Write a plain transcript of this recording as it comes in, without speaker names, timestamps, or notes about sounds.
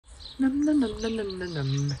Num, num, num, num, num, num,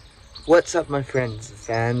 num. What's up, my friends and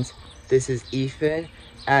fans? This is Ethan,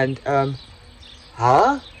 and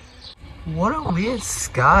huh? What a weird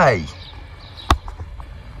sky.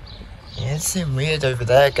 Yeah, it's so weird over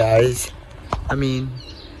there, guys. I mean,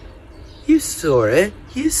 you saw it.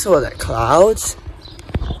 You saw the clouds.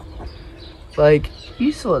 Like,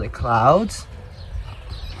 you saw the clouds.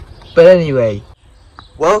 But anyway,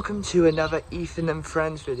 welcome to another Ethan and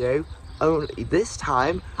Friends video. Only this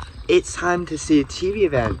time, it's time to see a TV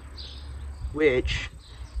event. Which,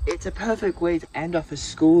 it's a perfect way to end off a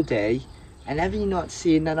school day. And have you not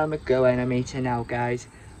seen that I'm a Go animator now, guys?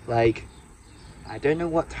 Like, I don't know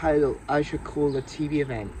what title I should call the TV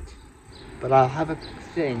event. But I'll have a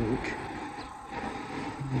think.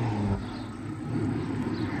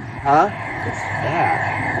 Huh? What's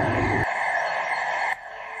that?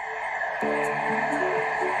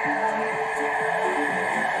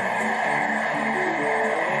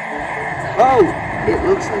 Oh! It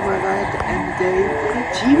looks like we're about to end the day with a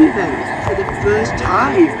TV event for the first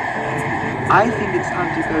time. I think it's time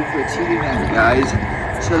to go for a TV event, guys.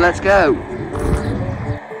 So let's go.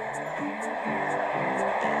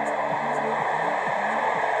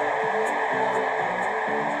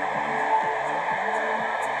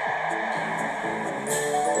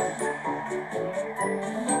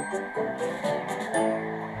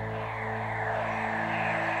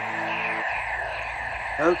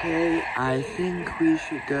 Okay, I think we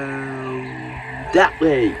should go that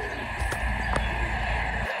way.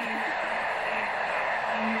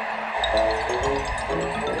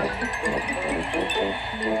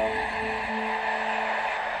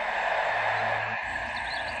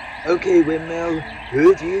 Okay, Windmill,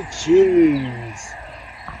 who do you choose?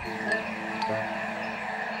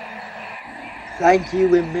 Thank you,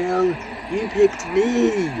 Windmill. You picked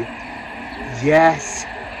me. Yes.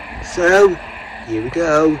 So, here we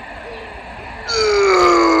go.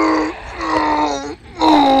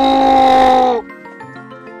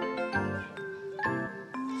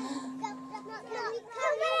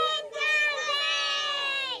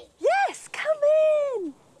 Yes, come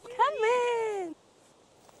in. Come in.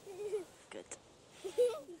 Good.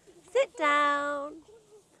 Sit down.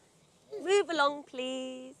 Move along,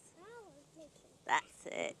 please. That's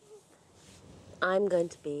it. I'm going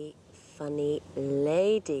to be funny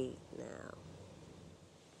lady now.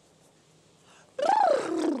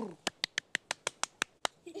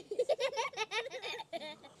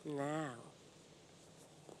 Now,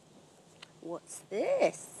 what's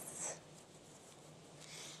this?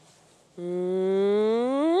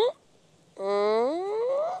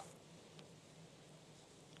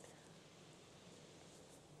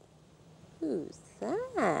 Who's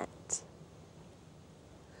that?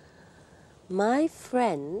 My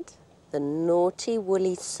friend, the naughty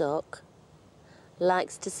woolly sock,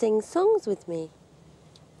 likes to sing songs with me.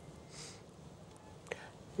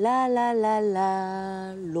 La la la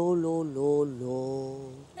la, lo lo lo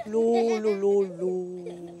lo, lo lo lo lo,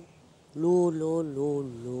 lo lo lo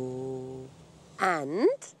lo. And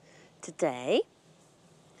today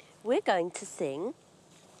we're going to sing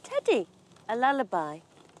Teddy a lullaby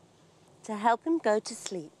to help him go to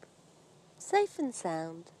sleep, safe and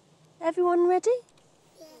sound. Everyone ready?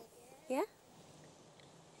 Yeah?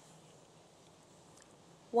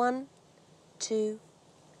 1, 2,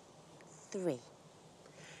 3.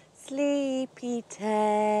 Sleepy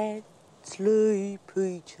Ted,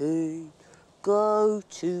 go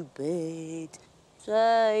to bed.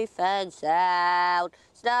 Safe and sound,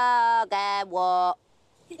 snug and warm.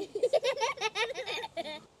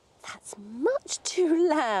 That's much too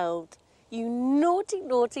loud. You naughty,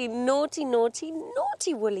 naughty, naughty, naughty,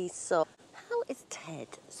 naughty woolly sock. How is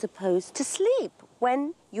Ted supposed to sleep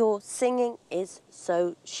when your singing is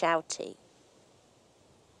so shouty?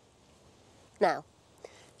 Now,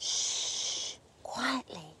 shh,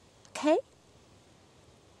 quietly, okay?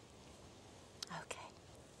 Okay,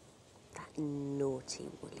 that naughty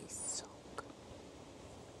woolly sock.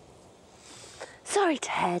 Sorry,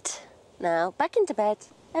 Ted. Now, back into bed.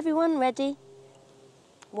 Everyone ready?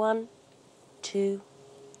 1, 2,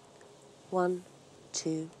 1,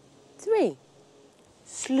 2, 3.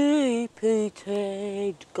 Sleepy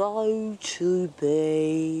Ted, go to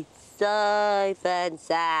bed, safe and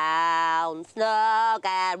sound, snug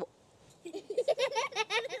and...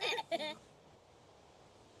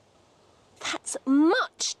 That's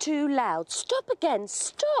much too loud. Stop again,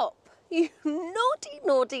 stop. You naughty,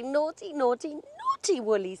 naughty, naughty, naughty, naughty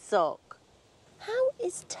woolly sock. How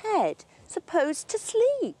is Ted supposed to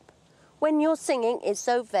sleep when your singing is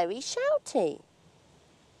so very shouty?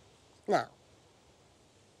 Now,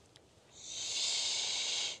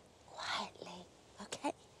 shh, quietly,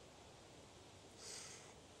 okay?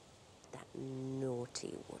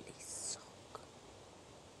 naughty woolly sock.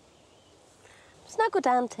 Snuggle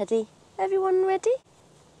down, Teddy. Everyone ready?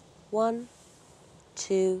 1,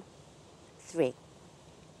 2, 3.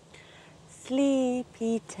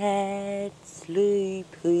 Sleepy Ted,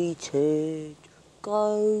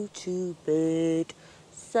 go to bed,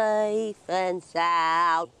 safe and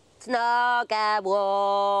sound, snug and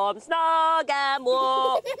warm, snug and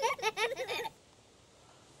warm.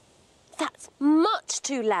 That's much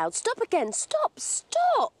too loud. Stop again. Stop,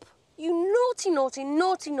 stop. You naughty, naughty,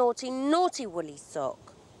 naughty, naughty, naughty woolly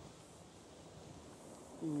sock.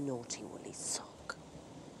 Naughty woolly sock.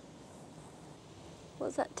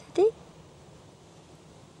 What's that, Teddy?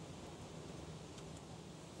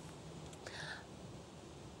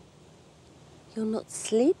 You're not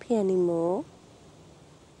sleepy anymore,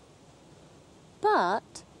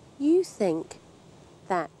 but you think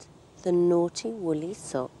that the naughty woolly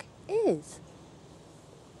sock is.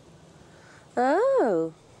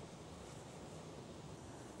 Oh.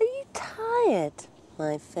 Are you tired,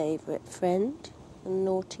 my favourite friend, the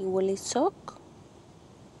naughty woolly sock?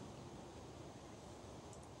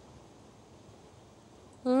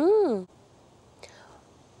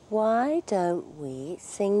 Why don't we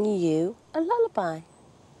sing you a lullaby?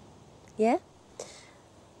 Yeah?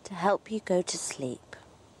 To help you go to sleep.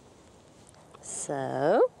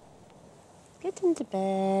 So, get into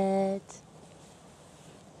bed.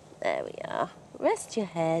 There we are. Rest your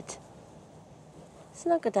head.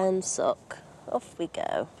 Snuggle down, sock. Off we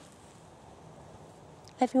go.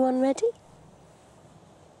 Everyone ready?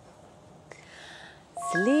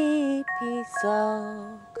 Sleepy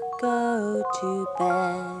sock, go to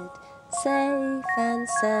bed, safe and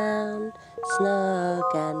sound,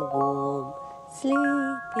 snug and warm.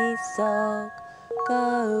 Sleepy sock,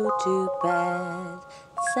 go to bed,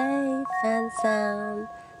 safe and sound,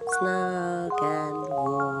 snug and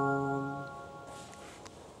warm.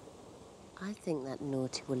 I think that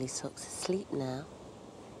naughty woolly sock's asleep now.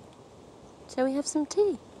 Shall we have some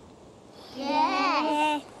tea?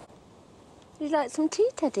 Yes. Would you like some tea,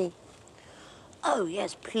 Teddy? Oh,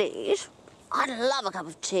 yes, please. I'd love a cup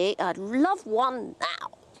of tea. I'd love one now.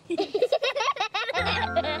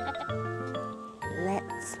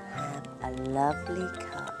 Let's have a lovely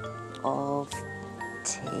cup of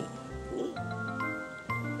tea.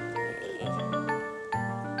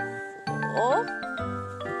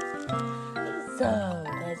 So,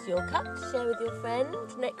 there's your cup to share with your friend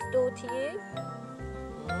next door to you.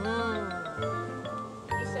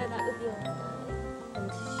 You share that with your one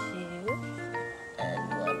to you and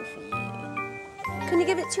one for you. Can you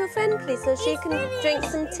give it to your friend, please, so she can drink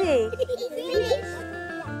some tea?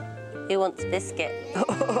 Who wants biscuit?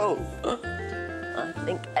 Oh, I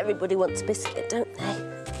think everybody wants biscuit, don't they?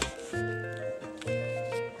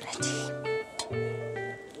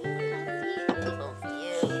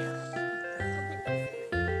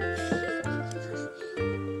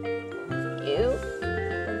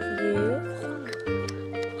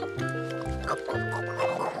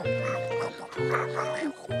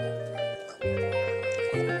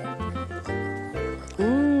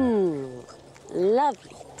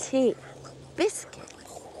 Lovely tea,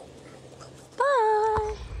 biscuits.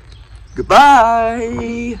 Bye.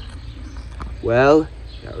 Goodbye. Well,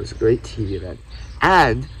 that was a great TV event.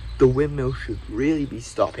 And the windmill should really be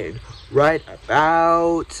stopping right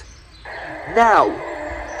about now.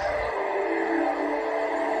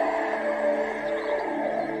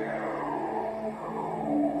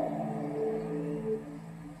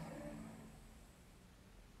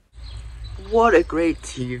 What a great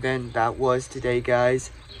TV event that was today,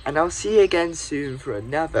 guys. And I'll see you again soon for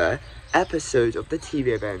another episode of the TV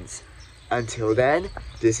events. Until then,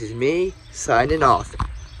 this is me signing off.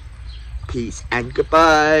 Peace and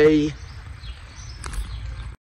goodbye.